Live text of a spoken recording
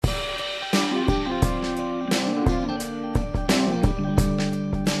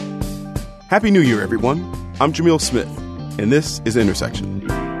Happy New Year, everyone. I'm Jamil Smith, and this is Intersection.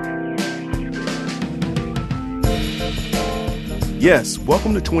 Yes,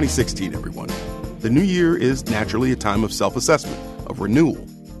 welcome to 2016, everyone. The new year is naturally a time of self-assessment, of renewal.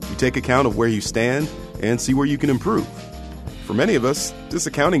 You take account of where you stand and see where you can improve. For many of us, this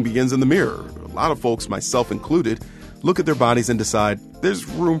accounting begins in the mirror. A lot of folks, myself included, look at their bodies and decide there's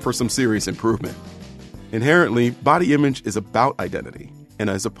room for some serious improvement. Inherently, body image is about identity. And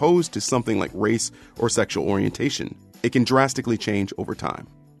as opposed to something like race or sexual orientation, it can drastically change over time.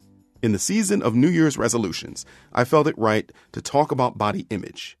 In the season of New Year's resolutions, I felt it right to talk about body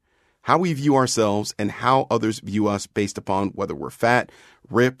image, how we view ourselves and how others view us based upon whether we're fat,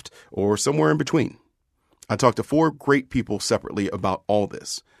 ripped, or somewhere in between. I talked to 4 great people separately about all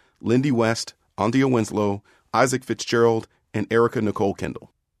this: Lindy West, Andia Winslow, Isaac Fitzgerald, and Erica Nicole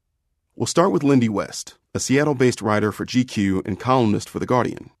Kendall. We'll start with Lindy West, a Seattle-based writer for GQ and columnist for The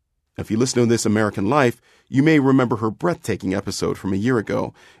Guardian. If you listen to This American Life, you may remember her breathtaking episode from a year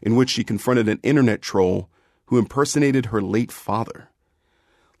ago in which she confronted an internet troll who impersonated her late father.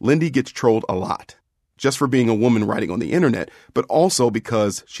 Lindy gets trolled a lot, just for being a woman writing on the internet, but also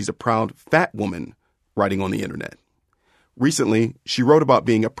because she's a proud fat woman writing on the internet. Recently, she wrote about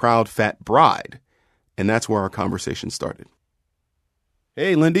being a proud fat bride, and that's where our conversation started.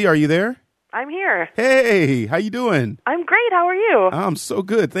 Hey, Lindy, are you there? I'm here. Hey, how you doing? I'm great. How are you? I'm so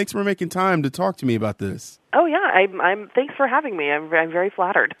good. Thanks for making time to talk to me about this. Oh yeah, I'm. Thanks for having me. I'm very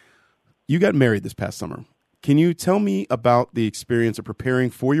flattered. You got married this past summer. Can you tell me about the experience of preparing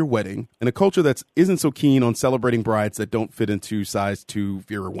for your wedding in a culture that isn't so keen on celebrating brides that don't fit into size 2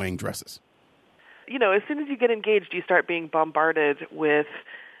 Vera Wang dresses? You know, as soon as you get engaged, you start being bombarded with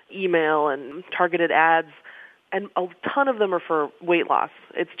email and targeted ads. And a ton of them are for weight loss.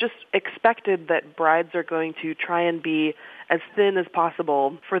 It's just expected that brides are going to try and be as thin as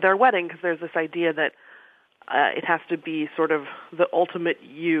possible for their wedding because there's this idea that it has to be sort of the ultimate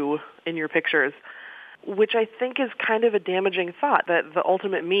you in your pictures, which I think is kind of a damaging thought, that the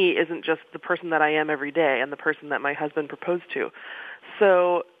ultimate me isn't just the person that I am every day and the person that my husband proposed to.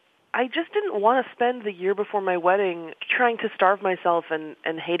 So I just didn't want to spend the year before my wedding trying to starve myself and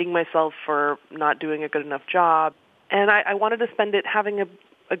hating myself for not doing a good enough job. And I wanted to spend it having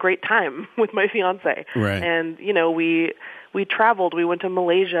a great time with my fiance. Right. And, you know, we traveled. We went to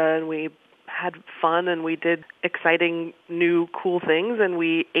Malaysia and we had fun and we did exciting new cool things and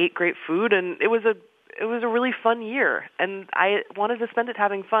we ate great food and it was a really fun year. And I wanted to spend it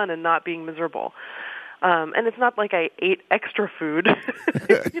having fun and not being miserable. And it's not like I ate extra food.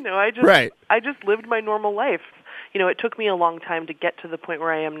 You know, I just lived my normal life. You know, it took me a long time to get to the point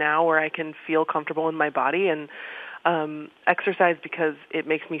where I am now, where I can feel comfortable in my body and exercise because it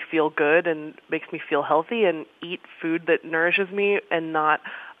makes me feel good and makes me feel healthy, and eat food that nourishes me and not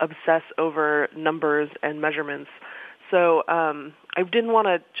obsess over numbers and measurements. So I didn't want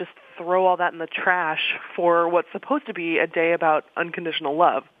to just throw all that in the trash for what's supposed to be a day about unconditional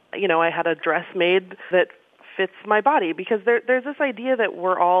love. You know, I had a dress made that fits my body because there's this idea that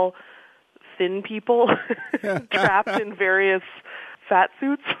we're all thin people trapped in various fat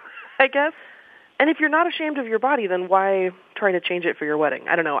suits, I guess. And if you're not ashamed of your body, then why try to change it for your wedding?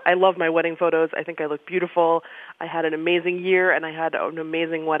 I don't know. I love my wedding photos. I think I look beautiful. I had an amazing year, and I had an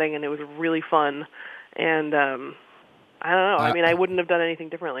amazing wedding, and it was really fun. And I don't know. I mean, I wouldn't have done anything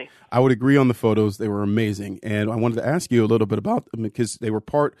differently. I would agree on the photos. They were amazing. And I wanted to ask you a little bit about them because they were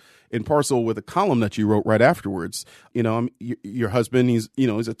part and parcel with a column that you wrote right afterwards. You know, your husband, he's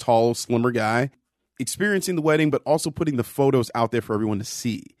a tall, slimmer guy, experiencing the wedding, but also putting the photos out there for everyone to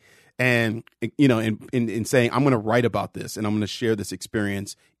see. And, you know, in saying, I'm going to write about this and I'm going to share this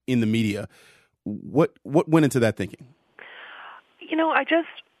experience in the media. What went into that thinking? You know,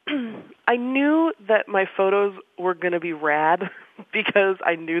 I knew that my photos were going to be rad because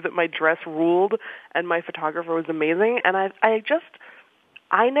I knew that my dress ruled and my photographer was amazing. And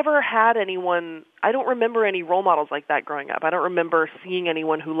I never had anyone, I don't remember any role models like that growing up. I don't remember seeing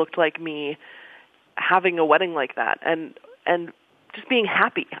anyone who looked like me having a wedding like that and just being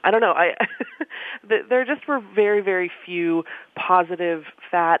happy. I don't know. There just were very, very few positive,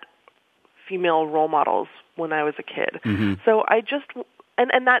 fat female role models when I was a kid. Mm-hmm. So I just...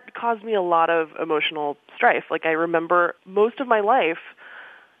 And that caused me a lot of emotional strife. Like, I remember most of my life,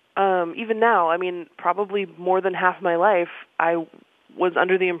 even now, I mean, probably more than half my life, I was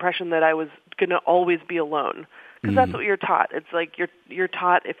under the impression that I was going to always be alone. Because that's what you're taught. It's like you're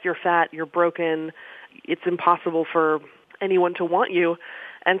taught if you're fat, you're broken, it's impossible for anyone to want you.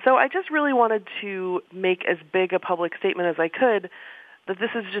 And so I just really wanted to make as big a public statement as I could that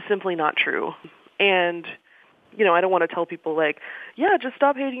this is just simply not true. And I don't want to tell people like, yeah, just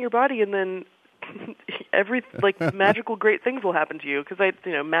stop hating your body and then magical great things will happen to you, because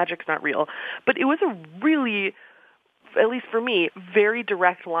magic's not real. But it was a really, at least for me, very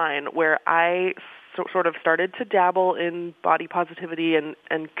direct line where I sort of started to dabble in body positivity and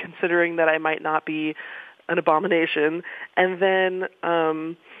considering that I might not be an abomination. And then,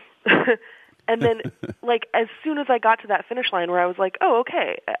 like, as soon as I got to that finish line where I was like, oh,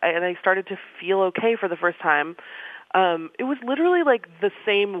 okay, and I started to feel okay for the first time, it was literally like the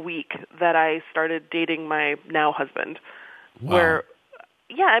same week that I started dating my now husband. Wow. Where,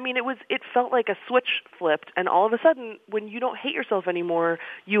 it felt like a switch flipped, and all of a sudden, when you don't hate yourself anymore,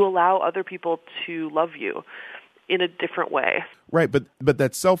 you allow other people to love you in a different way. Right, but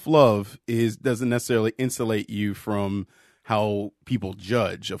that self-love doesn't necessarily insulate you from how people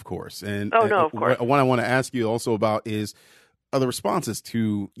judge, of course. And of course. What I want to ask you also about is other responses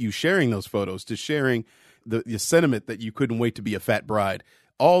to you sharing those photos, to sharing the sentiment that you couldn't wait to be a fat bride.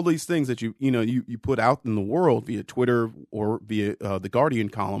 All these things that you put out in the world via Twitter or via the Guardian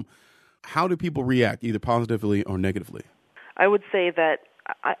column. How do people react, either positively or negatively? I would say that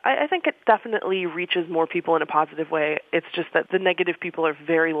I think it definitely reaches more people in a positive way. It's just that the negative people are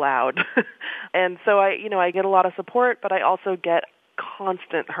very loud. And so I get a lot of support, but I also get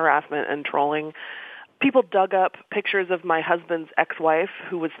constant harassment and trolling. People dug up pictures of my husband's ex-wife,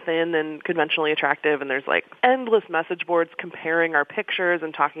 who was thin and conventionally attractive, and there's like endless message boards comparing our pictures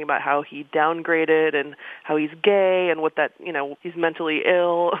and talking about how he downgraded and how he's gay and he's mentally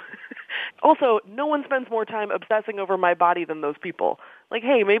ill. Also, no one spends more time obsessing over my body than those people. Like,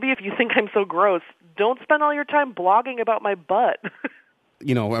 hey, maybe if you think I'm so gross, don't spend all your time blogging about my butt.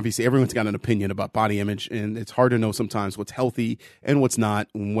 Obviously everyone's got an opinion about body image, and it's hard to know sometimes what's healthy and what's not,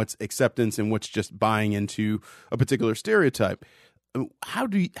 and what's acceptance and what's just buying into a particular stereotype. How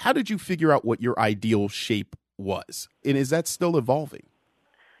did you figure out what your ideal shape was? And is that still evolving?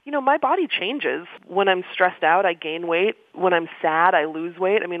 My body changes. When I'm stressed out, I gain weight. When I'm sad, I lose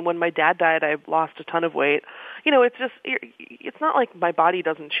weight. When my dad died, I lost a ton of weight. It's not like my body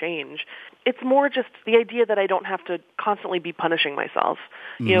doesn't change. It's more just the idea that I don't have to constantly be punishing myself.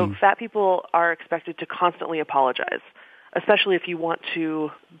 Mm-hmm. Fat people are expected to constantly apologize, especially if you want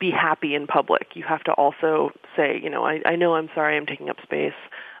to be happy in public. You have to also say, I know I'm sorry I'm taking up space.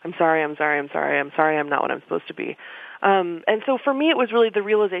 I'm sorry I'm not what I'm supposed to be. And so for me, it was really the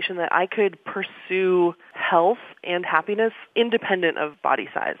realization that I could pursue health and happiness independent of body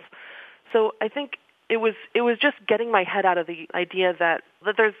size. So I think it was just getting my head out of the idea that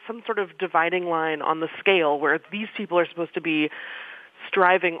there's some sort of dividing line on the scale where these people are supposed to be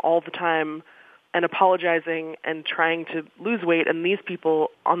striving all the time and apologizing and trying to lose weight, and these people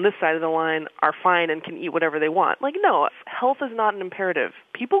on this side of the line are fine and can eat whatever they want. Like, no, health is not an imperative.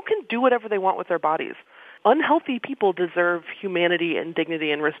 People can do whatever they want with their bodies. Unhealthy people deserve humanity and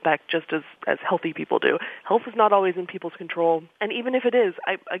dignity and respect just as healthy people do. Health is not always in people's control. And even if it is,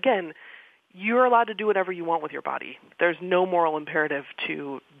 you're allowed to do whatever you want with your body. There's no moral imperative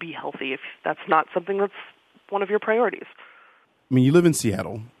to be healthy if that's not something that's one of your priorities. You live in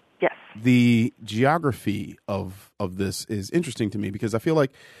Seattle. Yes. The geography of this is interesting to me because I feel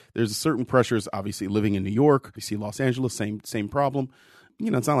like there's certain pressures, obviously living in New York. You see Los Angeles, same problem.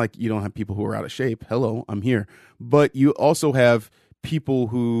 It's not like you don't have people who are out of shape. Hello, I'm here. But you also have people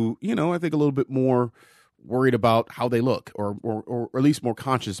who, I think a little bit more worried about how they look or at least more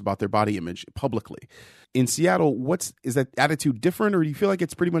conscious about their body image publicly. In Seattle, is that attitude different, or do you feel like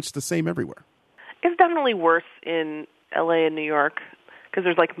it's pretty much the same everywhere? It's definitely worse in LA and New York because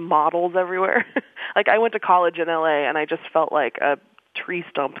there's like models everywhere. Like I went to college in LA and I just felt like a tree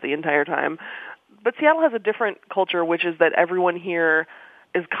stump the entire time. But Seattle has a different culture, which is that everyone here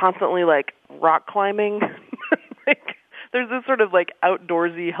is constantly like rock climbing. Like there's this sort of like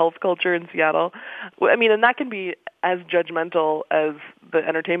outdoorsy health culture in Seattle. And that can be as judgmental as the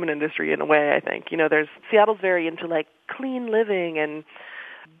entertainment industry in a way, I think. Seattle's very into like clean living and,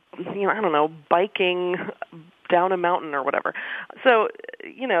 biking down a mountain or whatever. So,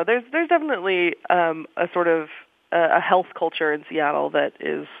 there's definitely a sort of a health culture in Seattle that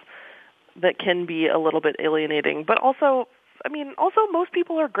can be a little bit alienating. But also most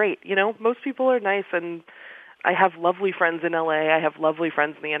people are great. Most people are nice, and I have lovely friends in LA. I have lovely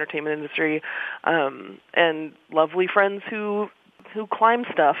friends in the entertainment industry, and lovely friends who climb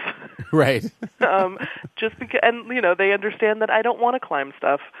stuff. Right. Just because, and they understand that I don't want to climb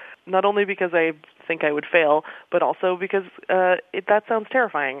stuff. Not only because I think I would fail, but also because that sounds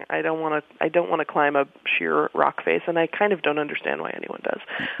terrifying. I don't want to climb a sheer rock face, and I kind of don't understand why anyone does.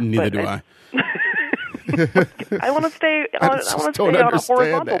 Neither do I. I want to stay. I want to stay on a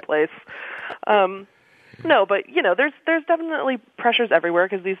horizontal place. No, but there's definitely pressures everywhere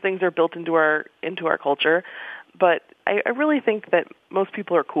because these things are built into our culture. But I really think that most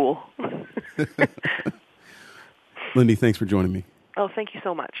people are cool. Lindy, thanks for joining me. Oh, thank you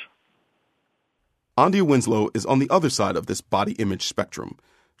so much. Andea Winslow is on the other side of this body image spectrum.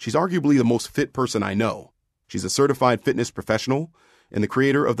 She's arguably the most fit person I know. She's a certified fitness professional and the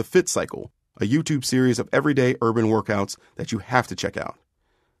creator of The Fit Cycle, a YouTube series of everyday urban workouts that you have to check out.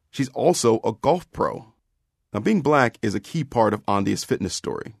 She's also a golf pro. Now, being black is a key part of Andea's fitness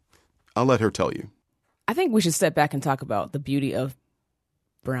story. I'll let her tell you. I think we should step back and talk about the beauty of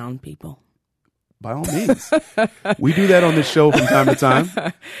brown people. By all means. We do that on this show from time to time.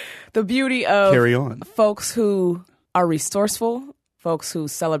 The beauty of Carry on. Folks who are resourceful, folks who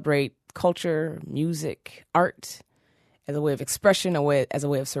celebrate culture, music, art as a way of expression, as a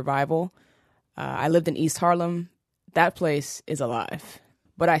way of survival. I lived in East Harlem. That place is alive.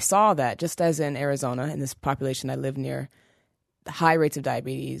 But I saw that, just as in Arizona, in this population I live near, the high rates of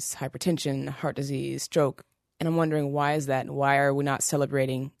diabetes, hypertension, heart disease, stroke. And I'm wondering, why is that? Why are we not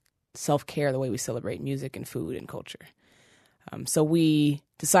celebrating self-care the way we celebrate music and food and culture? So we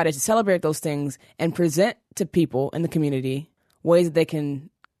decided to celebrate those things and present to people in the community ways that they can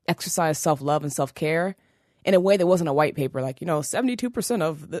exercise self-love and self-care in a way that wasn't a white paper, like, 72%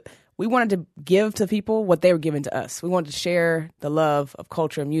 of the... We wanted to give to people what they were giving to us. We wanted to share the love of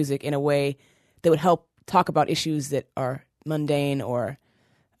culture and music in a way that would help talk about issues that are mundane or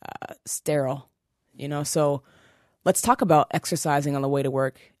sterile, So let's talk about exercising on the way to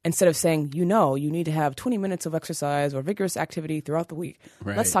work instead of saying, you need to have 20 minutes of exercise or vigorous activity throughout the week.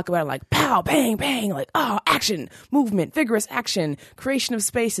 Right. Let's talk about it like pow, bang, bang, like, action, movement, vigorous action, creation of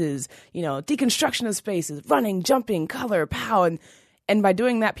spaces, deconstruction of spaces, running, jumping, color, pow. And by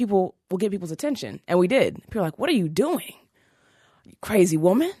doing that, people will get people's attention. And we did. People are like, what are you doing? You crazy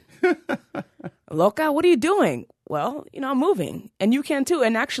woman? Loca, what are you doing? Well, I'm moving. And you can too.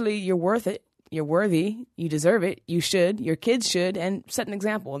 And actually, you're worth it. You're worthy. You deserve it. You should. Your kids should. And set an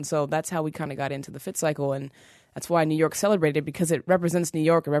example. And so that's how we kind of got into the Fit Cycle. And that's why New York celebrated, because it represents New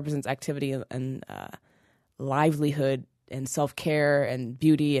York. It represents activity and livelihood and self-care and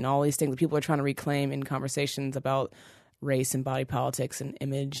beauty and all these things that people are trying to reclaim in conversations about race and body politics and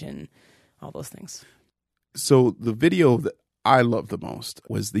image and all those things. So the video that I loved the most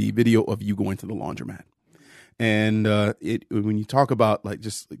was the video of you going to the laundromat. And when you talk about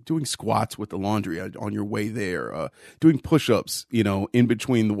just doing squats with the laundry on your way there, doing push-ups, in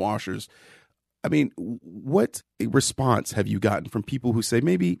between the washers. I mean, what response have you gotten from people who say,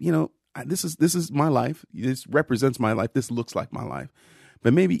 maybe, this is my life. This represents my life. This looks like my life.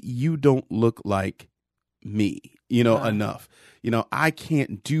 But maybe you don't look like me, enough. I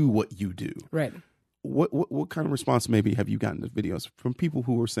can't do what you do. Right. What kind of response maybe have you gotten to videos from people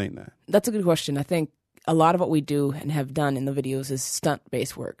who are saying that? That's a good question. I think a lot of what we do and have done in the videos is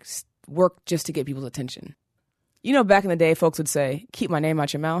stunt-based work just to get people's attention. Back in the day, folks would say, keep my name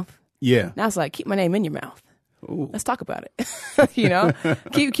out your mouth. Yeah. Now it's like, keep my name in your mouth. Ooh. Let's talk about it.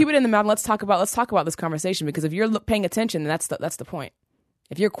 keep it in the mouth. And let's talk about this conversation, because if you're paying attention, that's the point.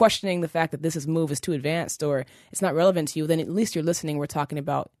 If you're questioning the fact that this move is too advanced or it's not relevant to you, then at least you're listening. We're talking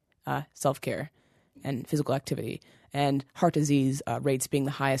about self-care and physical activity and heart disease rates being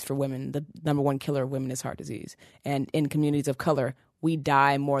the highest for women. The number one killer of women is heart disease. And in communities of color, we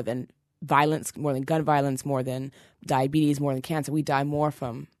die more than violence, more than gun violence, more than diabetes, more than cancer. We die more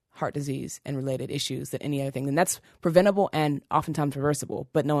from heart disease and related issues than any other thing. And that's preventable and oftentimes reversible,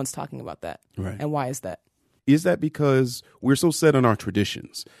 but no one's talking about that. Right. And why is that? Is that because we're so set on our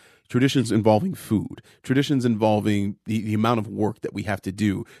traditions involving food, traditions involving the amount of work that we have to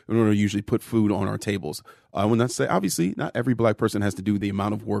do in order to usually put food on our tables? I will not say, obviously, not every black person has to do the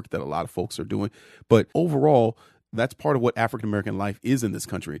amount of work that a lot of folks are doing. But overall, that's part of what African-American life is in this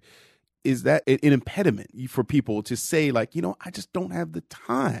country. Is that an impediment for people to say, I just don't have the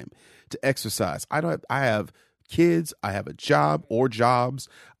time to exercise. I have kids, I have a job or jobs,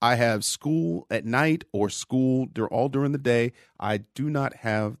 I have school at night or school all during the day. I do not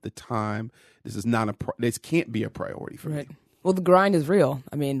have the time. This can't be a priority for me. Well, the grind is real.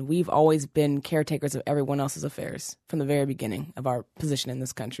 I mean, we've always been caretakers of everyone else's affairs from the very beginning of our position in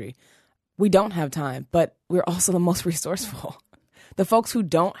this country. We don't have time, but we're also the most resourceful. The folks who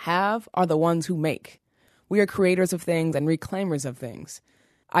don't have are the ones who make. We are creators of things and reclaimers of things.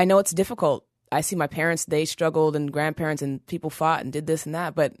 I know it's difficult. I see my parents, they struggled, and grandparents, and people fought and did this and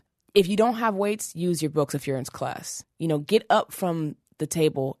that. But if you don't have weights, use your books if you're in class. Get up from the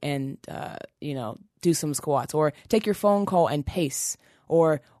table and, do some squats, or take your phone call and pace,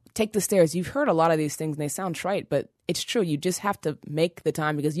 or take the stairs. You've heard a lot of these things and they sound trite, but it's true. You just have to make the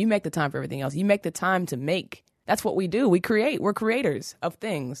time, because you make the time for everything else. You make the time to make. That's what we do. We create. We're creators of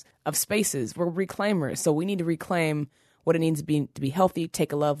things, of spaces. We're reclaimers. So we need to reclaim what it means to be healthy,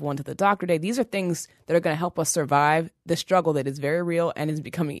 take a loved one to the doctor day. These are things that are going to help us survive the struggle that is very real and is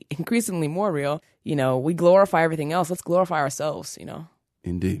becoming increasingly more real. We glorify everything else. Let's glorify ourselves,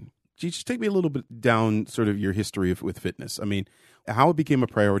 Indeed. Just take me a little bit down sort of your history with fitness. I mean, how it became a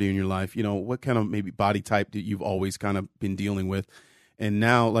priority in your life, what kind of maybe body type that you've always kind of been dealing with. And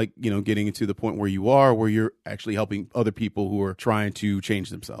now, getting into the point where you're actually helping other people who are trying to change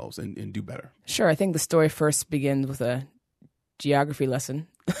themselves and do better. Sure. I think the story first begins with a geography lesson.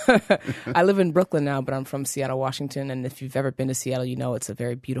 I live in Brooklyn now, but I'm from Seattle, Washington. And if you've ever been to Seattle, it's a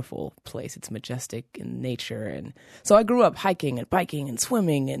very beautiful place. It's majestic in nature. And so I grew up hiking and biking and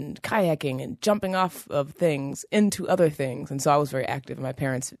swimming and kayaking and jumping off of things into other things. And so I was very active. My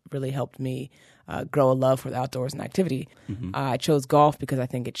parents really helped me grow a love for the outdoors and activity. Mm-hmm. I chose golf because I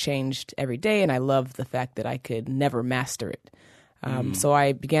think it changed every day, and I loved the fact that I could never master it. So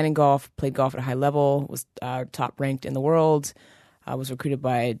I began in golf, played golf at a high level, was top ranked in the world. I was recruited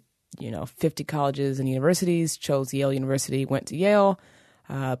by 50 colleges and universities, chose Yale University, went to Yale,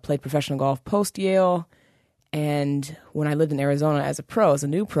 played professional golf post-Yale. And when I lived in Arizona as a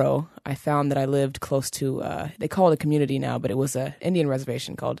new pro, I found that I lived close to, they call it a community now, but it was an Indian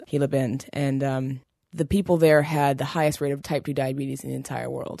reservation called Gila Bend. And the people there had the highest rate of type 2 diabetes in the entire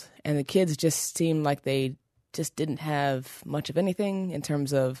world. And the kids just seemed like they just didn't have much of anything in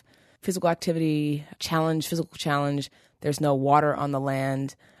terms of physical activity, physical challenge. There's no water on the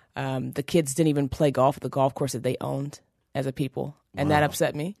land. The kids didn't even play golf at the golf course that they owned as a people. And That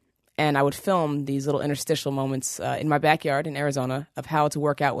upset me. And I would film these little interstitial moments in my backyard in Arizona of how to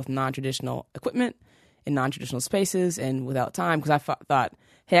work out with non-traditional equipment in non-traditional spaces and without time, because I thought,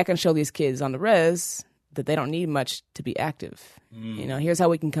 hey, I can show these kids on the res that they don't need much to be active. Here's how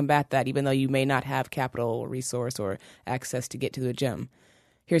we can combat that, even though you may not have capital or resource or access to get to the gym.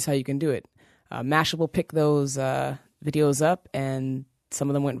 Here's how you can do it. Mashable picked those videos up, and some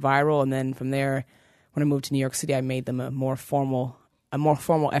of them went viral. And then from there, when I moved to New York City, I made them a more formal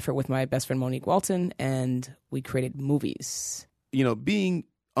effort with my best friend Monique Walton, and we created movies. Being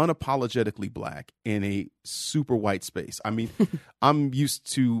unapologetically Black in a super white space. I mean, I'm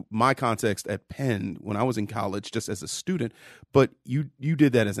used to my context at Penn when I was in college just as a student, but you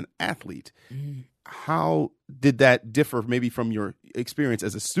did that as an athlete. How did that differ maybe from your experience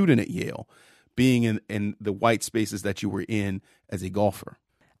as a student at Yale, being in the white spaces that you were in as a golfer?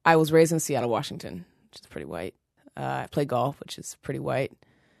 I was raised in Seattle, Washington, which is pretty white. I played golf, which is pretty white.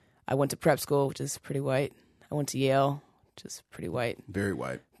 I went to prep school, which is pretty white. I went to Yale, which is pretty white. Very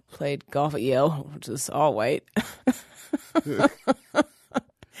white. Played golf at Yale, which is all white.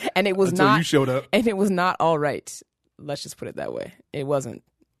 And it was Until you showed up. And it was not all right. Let's just put it that way. It wasn't.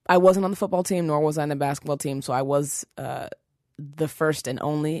 I wasn't on the football team, nor was I on the basketball team, so I was the first and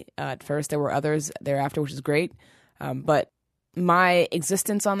only. At first, there were others thereafter, which is great. But my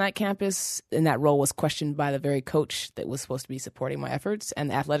existence on that campus in that role was questioned by the very coach that was supposed to be supporting my efforts, and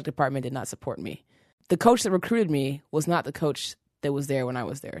the athletic department did not support me. The coach that recruited me was not the coach that was there when I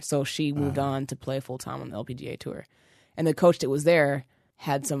was there, so she moved on to play full-time on the LPGA Tour. And the coach that was there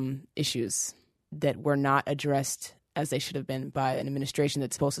had some issues that were not addressed as they should have been by an administration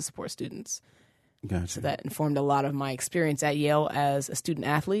that's supposed to support students. Gotcha. So that informed a lot of my experience at Yale as a student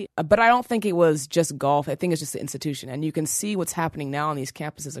athlete. But I don't think it was just golf. I think it's just the institution. And you can see what's happening now on these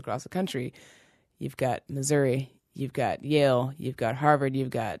campuses across the country. You've got Missouri, you've got Yale, you've got Harvard, you've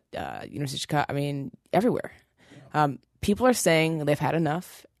got University of Chicago. I mean, everywhere. People are saying they've had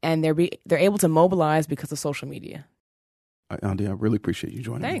enough, and they're able to mobilize because of social media. Andy, I really appreciate you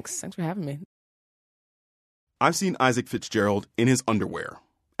joining me. Thanks for having me. I've seen Isaac Fitzgerald in his underwear,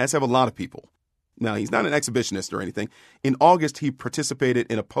 as have a lot of people. Now, he's not an exhibitionist or anything. In August, he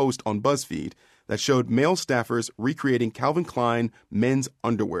participated in a post on BuzzFeed that showed male staffers recreating Calvin Klein men's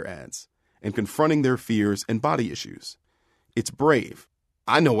underwear ads and confronting their fears and body issues. It's brave.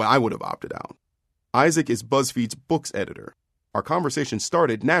 I know I would have opted out. Isaac is BuzzFeed's books editor. Our conversation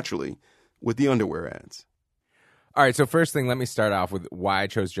started naturally with the underwear ads. All right, so first thing, let me start off with why I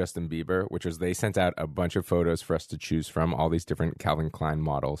chose Justin Bieber, which was they sent out a bunch of photos for us to choose from, all these different Calvin Klein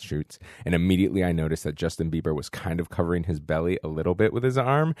model shoots, and immediately I noticed that Justin Bieber was kind of covering his belly a little bit with his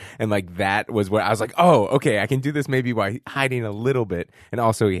arm, and like that was what I was like, oh, okay, I can do this maybe by hiding a little bit, and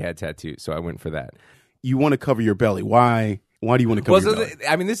also he had tattoos, so I went for that. You want to cover your belly. Why do you want to cover your belly?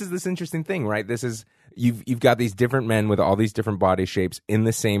 I mean, this is this interesting thing, right? This is, you've got these different men with all these different body shapes in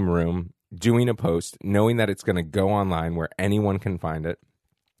the same room, doing a post, knowing that it's going to go online where anyone can find it.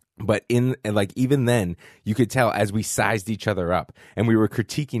 But even then, you could tell as we sized each other up and we were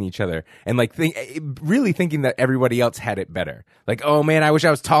critiquing each other and really thinking that everybody else had it better. Like, oh man, I wish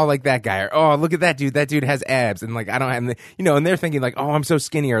I was tall like that guy. Or, oh, look at that dude. That dude has abs. And like, I don't have, and they're thinking like, oh, I'm so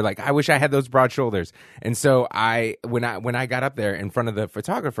skinny. Or like, I wish I had those broad shoulders. And so when I got up there in front of the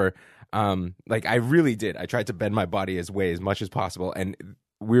photographer, I really did. I tried to bend my body as much as possible. And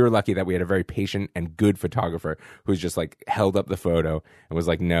we were lucky that we had a very patient and good photographer who's just like held up the photo and was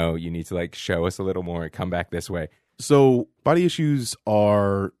like, no, you need to like show us a little more, come back this way. So body issues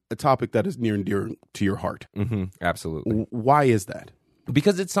are a topic that is near and dear to your heart. Mm-hmm, absolutely. Why is that?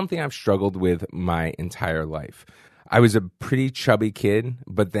 Because it's something I've struggled with my entire life. I was a pretty chubby kid,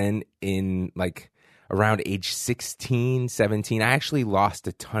 but then in around age 16, 17, I actually lost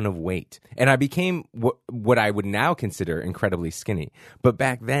a ton of weight. And I became what I would now consider incredibly skinny. But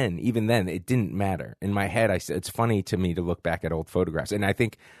back then, even then, it didn't matter. In my head, it's funny to me to look back at old photographs. And I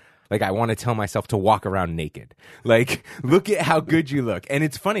think, I want to tell myself to walk around naked. Like, look at how good you look. And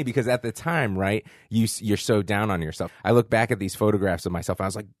it's funny because at the time, right, you're so down on yourself. I look back at these photographs of myself and I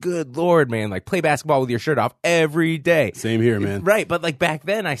was like, good Lord, man, like play basketball with your shirt off every day. Same here, man. Right. But back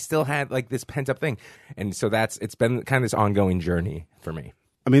then I still had this pent up thing. And so it's been kind of this ongoing journey for me.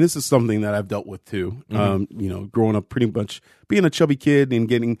 I mean, this is something that I've dealt with too. Mm-hmm. Growing up pretty much being a chubby kid and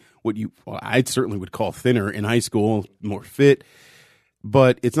getting what I certainly would call thinner in high school, more fit.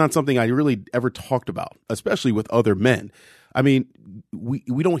 But it's not something I really ever talked about, especially with other men. I mean, we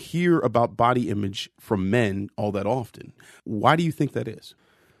don't hear about body image from men all that often. Why do you think that is?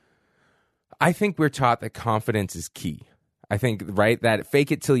 I think we're taught that confidence is key. I think, right, that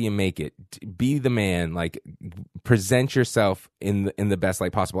fake it till you make it. Be the man, present yourself in the best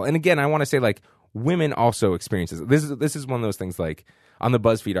light possible. And again, I want to say women also experience this. This is one of those things on the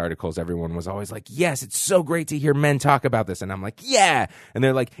BuzzFeed articles, everyone was always like, yes, it's so great to hear men talk about this. And I'm like, yeah. And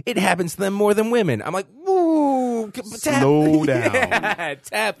they're like, it happens to them more than women. I'm like, woo, slow down. Yeah,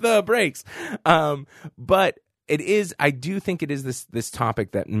 tap the brakes. But I do think it is this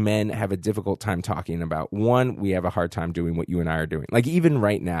topic that men have a difficult time talking about. One, we have a hard time doing what you and I are doing. Even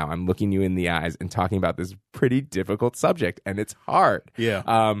right now, I'm looking you in the eyes and talking about this pretty difficult subject, and it's hard. Yeah.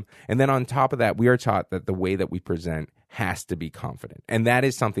 And then on top of that, we are taught that the way that we present has to be confident. And that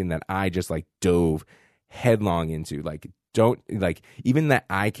is something that I just dove headlong into. Even that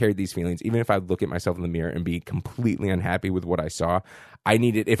I carried these feelings, even if I look at myself in the mirror and be completely unhappy with what I saw, I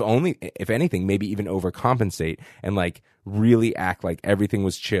needed, if anything, maybe even overcompensate and really act like everything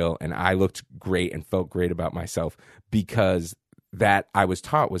was chill and I looked great and felt great about myself, because that I was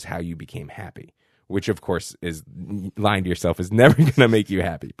taught was how you became happy, which of course is lying to yourself is never going to make you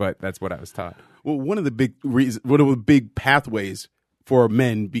happy, but that's what I was taught. Well, one of the big pathways for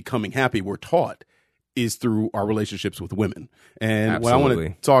men becoming happy we're taught is through our relationships with women. And Absolutely. What I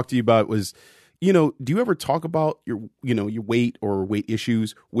want to talk to you about was, do you ever talk about your weight or weight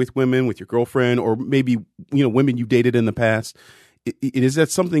issues with women, with your girlfriend, or maybe, women you dated in the past? Is that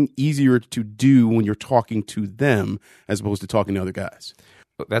something easier to do when you're talking to them as opposed to talking to other guys?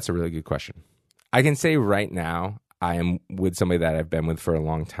 That's a really good question. I can say right now I am with somebody that I've been with for a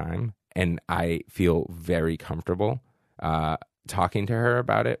long time, and I feel very comfortable talking to her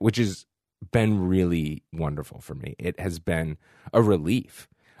about it, which has been really wonderful for me. It has been a relief.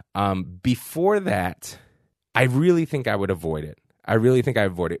 Before that, I really think I would avoid it.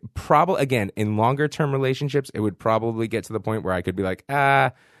 Probably, again, in longer term relationships, it would probably get to the point where I could be like,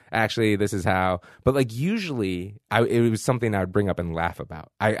 actually, this is how. But usually, it was something I would bring up and laugh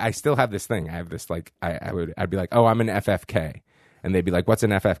about. I still have this thing. I have this I'd be like, oh, I'm an FFK. And they'd be like, what's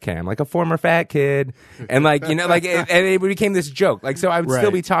an FFK? I'm like, a former fat kid. And and it became this joke. So I would still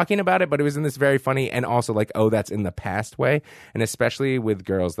be talking about it, but it was in this very funny and also oh, that's in the past way. And especially with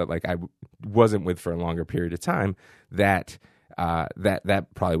girls that I wasn't with for a longer period of time, that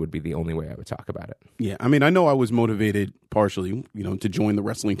probably would be the only way I would talk about it. Yeah. I mean, I know I was motivated partially, to join the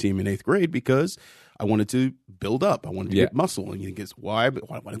wrestling team in 8th grade because I wanted to build up. I wanted to get muscle. And you guess why? Why do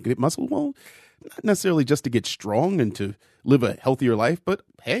I want to get muscle? Well, not necessarily just to get strong and to live a healthier life, but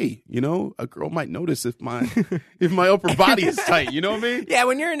hey, a girl might notice if my upper body is tight. You know what I mean? Yeah,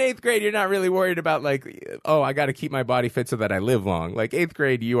 when you're in 8th grade, you're not really worried about oh, I got to keep my body fit so that I live long. 8th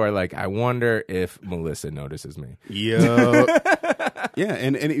grade, you are I wonder if Melissa notices me. Yeah, yeah,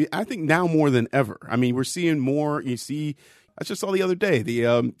 and I think now more than ever. I mean, we're seeing more. You see. I just saw the other day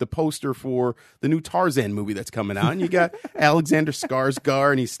the poster for the new Tarzan movie that's coming out, and you got Alexander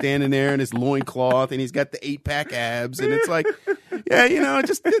Skarsgård, and he's standing there in his loincloth, and he's got the 8-pack abs, and it's Yeah,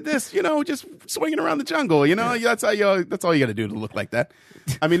 just did this, just swinging around the jungle, that's all you got to do to look like that.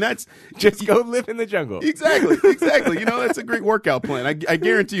 I mean, that's just go live in the jungle. Exactly. That's a great workout plan. I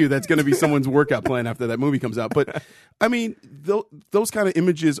guarantee you that's going to be someone's workout plan after that movie comes out. But I mean, those kind of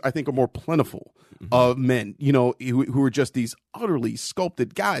images I think are more plentiful of men, who are just these utterly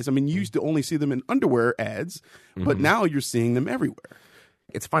sculpted guys. I mean, you used to only see them in underwear ads, but now you're seeing them everywhere.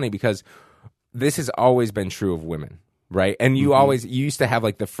 It's funny because this has always been true of women, right? And you used to have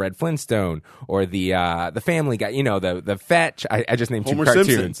like the Fred Flintstone or the Family Guy, the Fetch. I just named Homer 2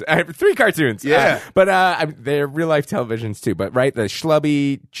 cartoons. Simpson. I have 3 cartoons. Yeah. But they're real life televisions too. But right, the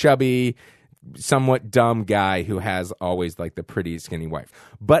schlubby, chubby, somewhat dumb guy who has always like the pretty skinny wife.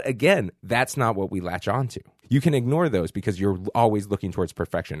 But again, that's not what we latch onto. You can ignore those because you're always looking towards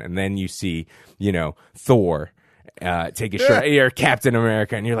perfection. And then you see, Thor take a shot, or Captain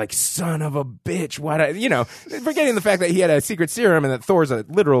America, and you're like, son of a bitch, forgetting the fact that he had a secret serum and that Thor's a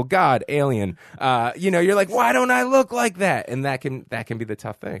literal god alien. You're like, why don't I look like that? And that can be the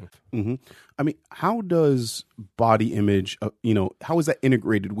tough thing. Mm-hmm. I mean, how does body image, how is that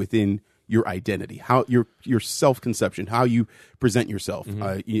integrated within your identity? How your self-conception, how you present yourself?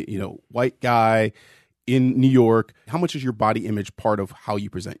 White guy in New York. How much is your body image part of how you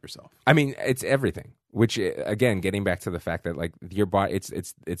present yourself? I mean, it's everything. Which, again, getting back to the fact that like your body,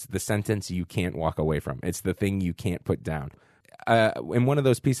 it's the sentence you can't walk away from. It's the thing you can't put down. In one of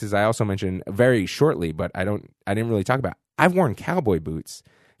those pieces, I also mentioned very shortly, but I didn't really talk about. I've worn cowboy boots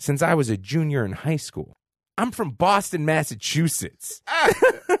since I was a junior in high school. I'm from Boston, Massachusetts.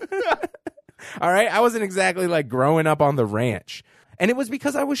 All right, I wasn't exactly like growing up on the ranch, and it was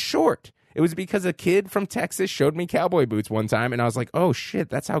because I was short. It was because a kid from Texas showed me cowboy boots one time, and I was like, oh, shit,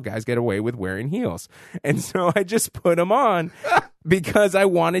 that's how guys get away with wearing heels. And so I just put them on because I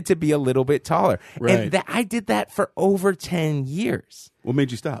wanted to be a little bit taller. Right. And I did that for over 10 years. What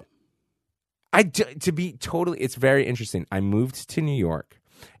made you stop? It's very interesting. I moved to New York.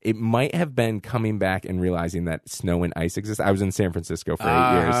 It might have been coming back and realizing that snow and ice exist. I was in San Francisco for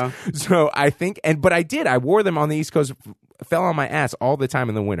 8 years. So I think, but I did. I wore them on the East Coast, fell on my ass all the time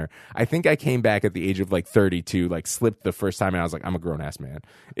in the winter. I think I came back at the age of like 32, like slipped the first time, and I was like, I'm a grown ass man.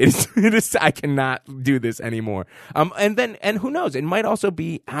 It is, I cannot do this anymore. And who knows? It might also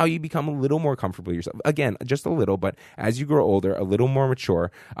be how you become a little more comfortable yourself. Again, just a little, but as you grow older, a little more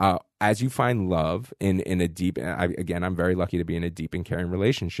mature, as you find love in a deep, I'm very lucky to be in a deep and caring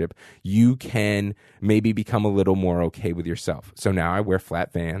relationship, you can maybe become a little more okay with yourself. So now I wear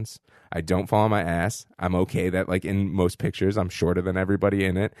flat Vans. I don't fall on my ass. I'm okay that like in most pictures, I'm shorter than everybody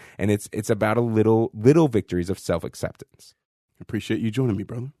in it. And it's about a little victories of self-acceptance. Appreciate you joining me,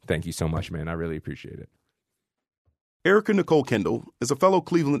 brother. Thank you so much, man. I really appreciate it. Erica Nicole Kendall is a fellow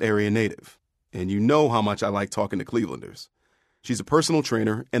Cleveland area native, and you know how much I like talking to Clevelanders. She's a personal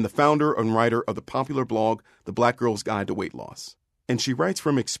trainer and the founder and writer of the popular blog, The Black Girl's Guide to Weight Loss. And she writes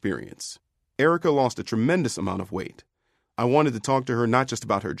from experience. Erica lost a tremendous amount of weight. I wanted to talk to her not just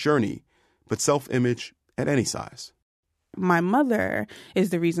about her journey, but self-image at any size. My mother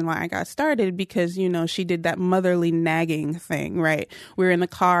is the reason why I got started because, she did that motherly nagging thing, right? We're in the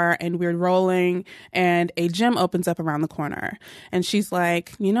car and we're rolling and a gym opens up around the corner. And she's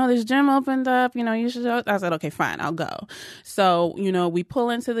like, this gym opened up, you should go. I said, okay, fine, I'll go. So, we pull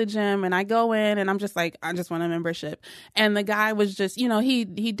into the gym and I go in and I'm just like, I just want a membership. And the guy was just, he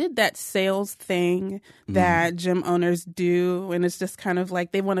did that sales thing that gym owners do. And it's just kind of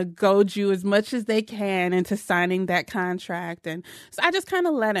like they want to goad you as much as they can into signing that contract. And so I just kind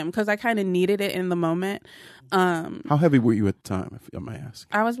of let him because I kind of needed it in the moment. How heavy were you at the time, if I may ask?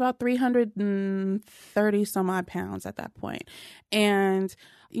 I was about 330 some odd pounds at that point. And,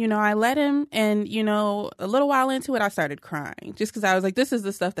 I let him and, a little while into it, I started crying just because I was like, this is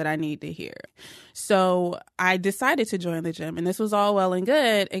the stuff that I need to hear. So I decided to join the gym and this was all well and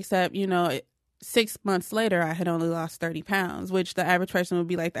good, except, 6 months later, I had only lost 30 pounds, which the average person would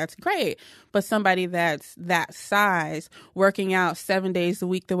be like, that's great. But somebody that's that size, working out 7 days a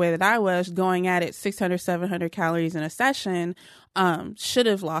week the way that I was, going at it 600, 700 calories in a session, should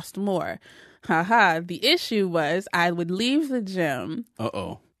have lost more. The issue was I would leave the gym.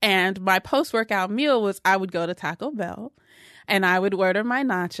 And my post-workout meal was I would go to Taco Bell. And I would order my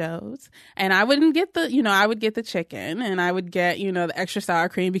nachos and I wouldn't get I would get the chicken and I would get, the extra sour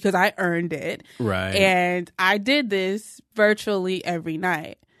cream because I earned it. Right. And I did this virtually every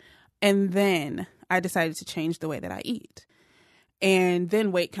night. And then I decided to change the way that I eat. And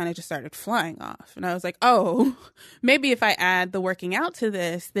then weight kind of just started flying off. And I was like, oh, maybe if I add the working out to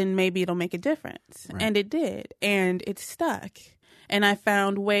this, then maybe it'll make a difference. Right. And it did. And it stuck. And I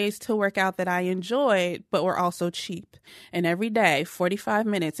found ways to work out that I enjoyed, but were also cheap. And every day, 45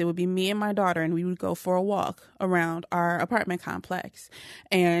 minutes, it would be me and my daughter, and we would go for a walk around our apartment complex.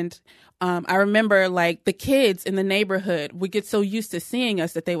 And I remember like the kids in the neighborhood would get so used to seeing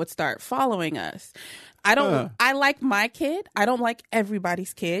us that they would start following us. I like my kid. I don't like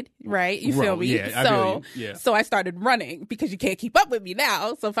everybody's kid, right? You feel me? Yeah, So I started running because you can't keep up with me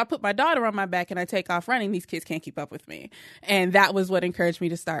now. So if I put my daughter on my back and I take off running, these kids can't keep up with me. And that was what encouraged me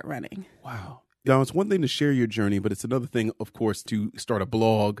to start running. Wow. Now, it's one thing to share your journey, but it's another thing, of course, to start a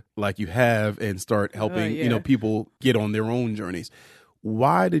blog like you have and start helping, people get on their own journeys.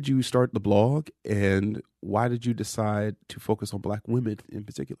 Why did you start the blog, and why did you decide to focus on Black women in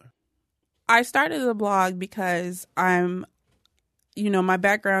particular? I started the blog because my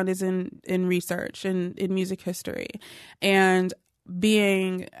background is in research and in music history. And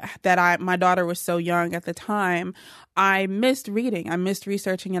being that my daughter was so young at the time, I missed reading, I missed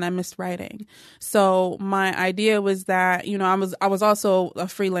researching, and I missed writing. So my idea was that, I was also a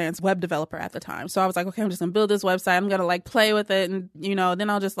freelance web developer at the time. So I was like, okay, I'm just gonna build this website. I'm gonna like play with it, and then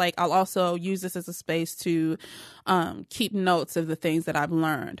I'll also use this as a space to keep notes of the things that I've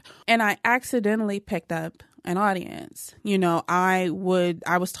learned. And I accidentally picked up an audience. I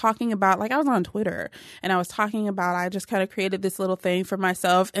was talking about, like, I was on Twitter and I was talking about, I just kind of created this little thing for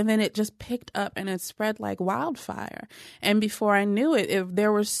myself, and then it just picked up and it spread like wildfire. And before I knew it,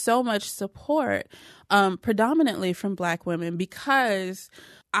 there was so much support, predominantly from Black women, because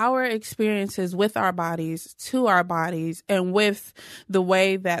our experiences with our bodies, to our bodies, and with the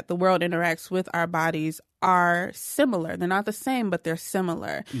way that the world interacts with our bodies are similar. They're not the same, but they're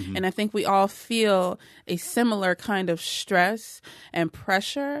similar. Mm-hmm. And I think we all feel a similar kind of stress and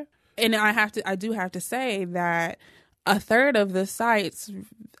pressure. And I do have to say that a third of the site's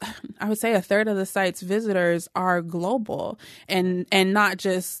visitors are global and not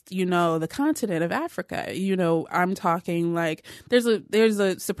just, the continent of Africa. I'm talking like there's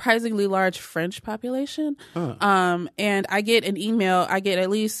a surprisingly large French population. And I get at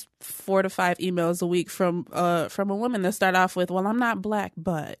least 4 to 5 emails a week from a woman that start off with, well, I'm not Black,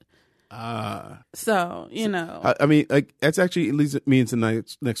 but. So, I mean, like, that's actually leads me into the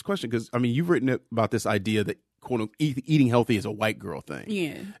next question, because, I mean, you've written about this idea that, quote, eating healthy is a white girl thing.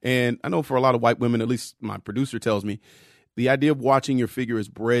 Yeah. And I know for a lot of white women, at least my producer tells me, the idea of watching your figure is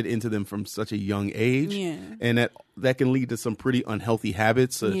bred into them from such a young age. Yeah. And that can lead to some pretty unhealthy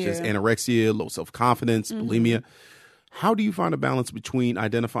habits, such as anorexia, low self-confidence, bulimia. How do you find a balance between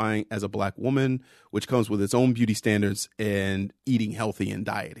identifying as a Black woman, which comes with its own beauty standards, and eating healthy and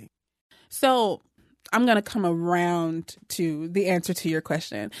dieting? So I'm going to come around to the answer to your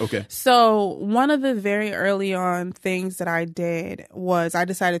question. Okay. So one of the very early on things that I did was I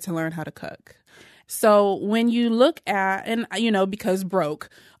decided to learn how to cook. So when you look at, and because broke,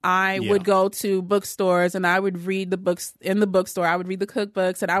 I would go to bookstores and I would read the books in the bookstore. I would read the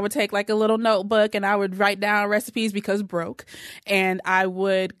cookbooks and I would take like a little notebook and I would write down recipes because broke. And I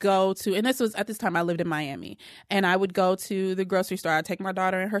would go to, and this was at this time I lived in Miami, and I would go to the grocery store. I'd take my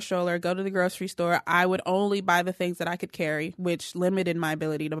daughter in her stroller, go to the grocery store. I would only buy the things that I could carry, which limited my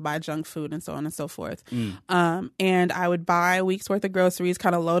ability to buy junk food and so on and so forth. And I would buy a week's worth of groceries,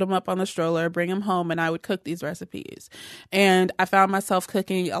 kind of load them up on the stroller, bring them home, and I would cook these recipes. And I found myself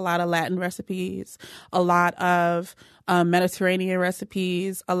cooking a lot of Latin recipes, a lot of Mediterranean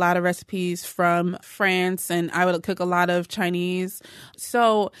recipes, a lot of recipes from France, and I would cook a lot of Chinese.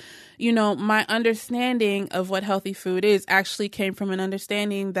 So, my understanding of what healthy food is actually came from an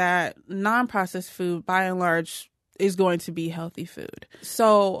understanding that non-processed food, by and large, is going to be healthy food.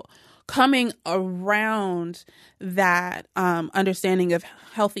 So coming around that understanding of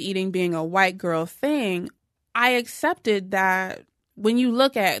healthy eating being a white girl thing, I accepted that when you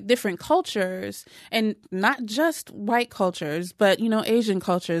look at different cultures, and not just white cultures, but, Asian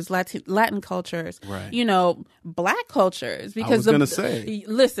cultures, Latin cultures, right. Black cultures, because I was going to say,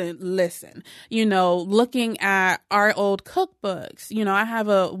 listen, looking at our old cookbooks, I have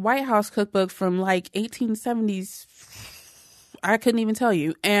a White House cookbook from like 1870s. I couldn't even tell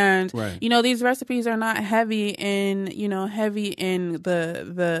you. And, right. These recipes are not heavy in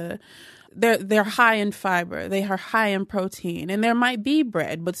they're high in fiber. They are high in protein. And there might be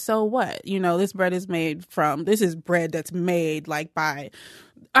bread, but so what? This bread is this is bread that's made like by,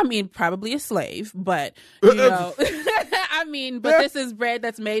 probably a slave, but, but this is bread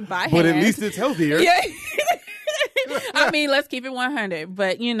that's made by hand. But at least it's healthier. Yeah. Let's keep it 100.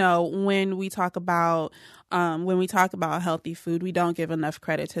 But, when we talk about when we talk about healthy food, we don't give enough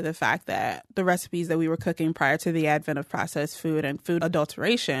credit to the fact that the recipes that we were cooking prior to the advent of processed food and food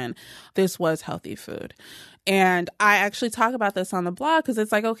adulteration, this was healthy food. And I actually talk about this on the blog because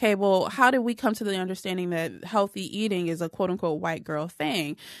it's like, okay, well, how did we come to the understanding that healthy eating is a quote unquote white girl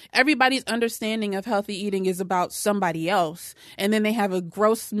thing? Everybody's understanding of healthy eating is about somebody else. And then they have a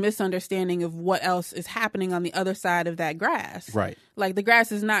gross misunderstanding of what else is happening on the other side of that grass. Right. Like the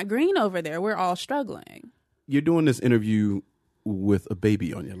grass is not green over there. We're all struggling. You're doing this interview with a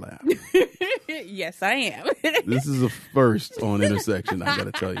baby on your lap. Yes, I am. This is a first on Intersection, I got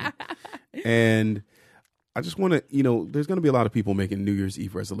to tell you. And I just want to, there's going to be a lot of people making New Year's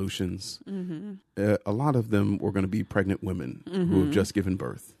Eve resolutions. Mm-hmm. A lot of them are going to be pregnant women who have just given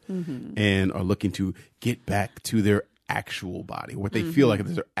birth and are looking to get back to their actual body, what they feel like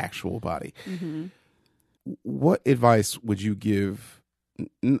is their actual body. What advice would you give,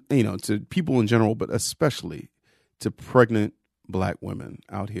 to people in general, but especially to pregnant Black women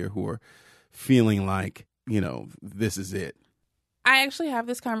out here who are feeling like, this is it? I actually have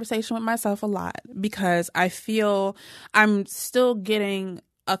this conversation with myself a lot because I feel I'm still getting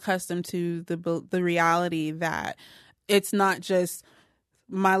accustomed to the reality that it's not just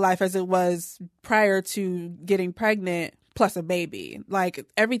my life as it was prior to getting pregnant plus a baby. Like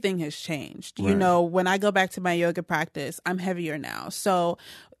everything has changed. Right. When I go back to my yoga practice, I'm heavier now. So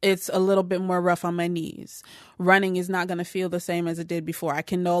it's a little bit more rough on my knees. Running is not going to feel the same as it did before. I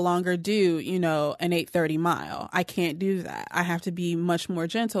can no longer do, an 8:30 mile. I can't do that. I have to be much more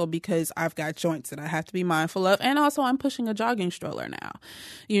gentle because I've got joints that I have to be mindful of. And also I'm pushing a jogging stroller now.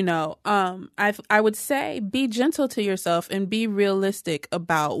 I would say be gentle to yourself and be realistic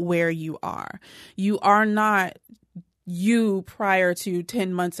about where you are. You are not you prior to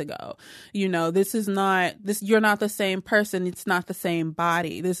 10 months ago. You're not the same person. It's not the same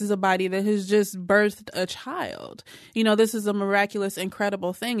body. This is a body that has just birthed a child. This is a miraculous,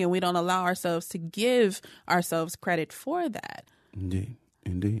 incredible thing, and we don't allow ourselves to give ourselves credit for that.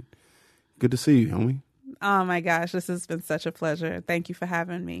 Indeed. Good to see you, homie. Oh my gosh, this has been such a pleasure. Thank you for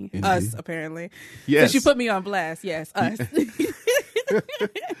having me. Indeed. Us, apparently. Yes. Since you put me on blast. Yes, us.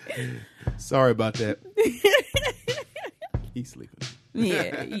 Sorry about that. He's sleeping.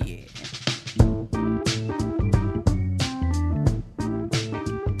 Yeah.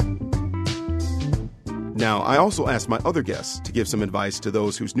 Now, I also asked my other guests to give some advice to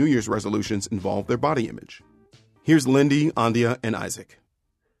those whose New Year's resolutions involve their body image. Here's Lindy, Andia, and Isaac.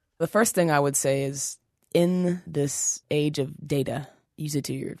 The first thing I would say is, in this age of data, use it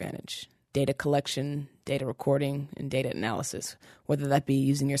to your advantage. Data collection, data recording, and data analysis, whether that be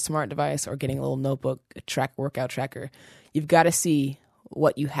using your smart device or getting a little notebook, a workout tracker. You've got to see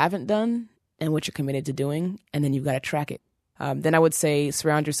what you haven't done and what you're committed to doing, and then you've got to track it. Then I would say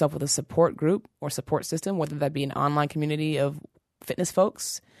surround yourself with a support group or support system, whether that be an online community of fitness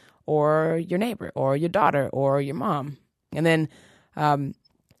folks or your neighbor or your daughter or your mom. And then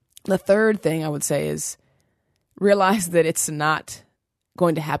the third thing I would say is realize that it's not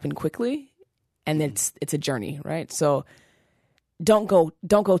going to happen quickly, and it's a journey, right? So don't go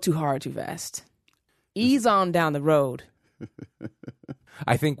too hard too fast. Ease on down the road.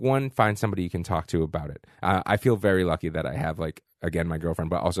 I think find somebody you can talk to about it. I feel very lucky that I have, again, my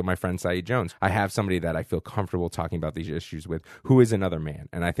girlfriend, but also my friend Saeed Jones. I have somebody that I feel comfortable talking about these issues with, who is another man,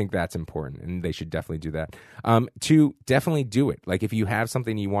 and I think that's important, and they should definitely do that. To definitely do it. Like if you have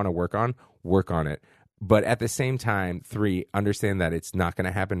something you want to work on it. But at the same time, 3, understand that it's not going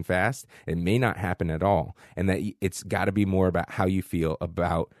to happen fast. It may not happen at all, and that it's got to be more about how you feel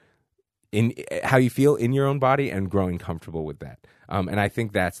in your own body and growing comfortable with that. And I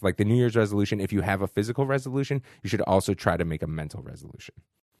think that's like the New Year's resolution. If you have a physical resolution, you should also try to make a mental resolution.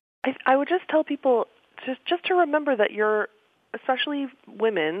 I would just tell people just to remember that especially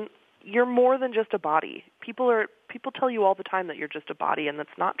women, you're more than just a body. People tell you all the time that you're just a body, and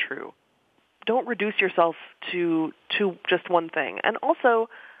that's not true. Don't reduce yourself to just one thing. And also,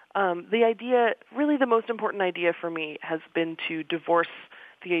 the most important idea for me has been to divorce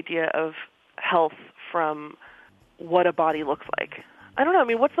the idea of health from what a body looks like. I don't know. I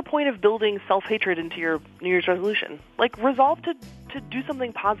mean, what's the point of building self-hatred into your New Year's resolution? Resolve to do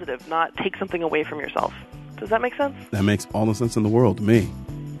something positive, not take something away from yourself. Does that make sense? That makes all the sense in the world to me.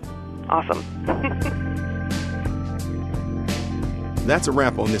 Awesome. That's a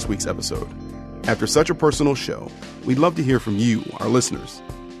wrap on this week's episode. After such a personal show, we'd love to hear from you, our listeners.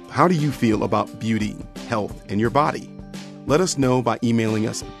 How do you feel about beauty, health, and your body? Let us know by emailing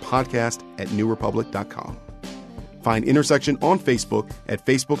us at podcast@newrepublic.com. Find Intersection on Facebook at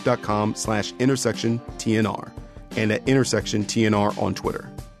facebook.com/intersectionTNR and at IntersectionTNR on Twitter.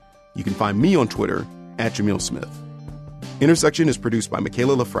 You can find me on Twitter at Jamil Smith. Intersection is produced by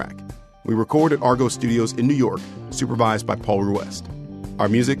Michaela Lafrac. We record at Argo Studios in New York, supervised by Paul Ruest. Our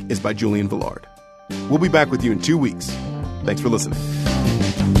music is by Julian Villard. We'll be back with you in 2 weeks. Thanks for listening.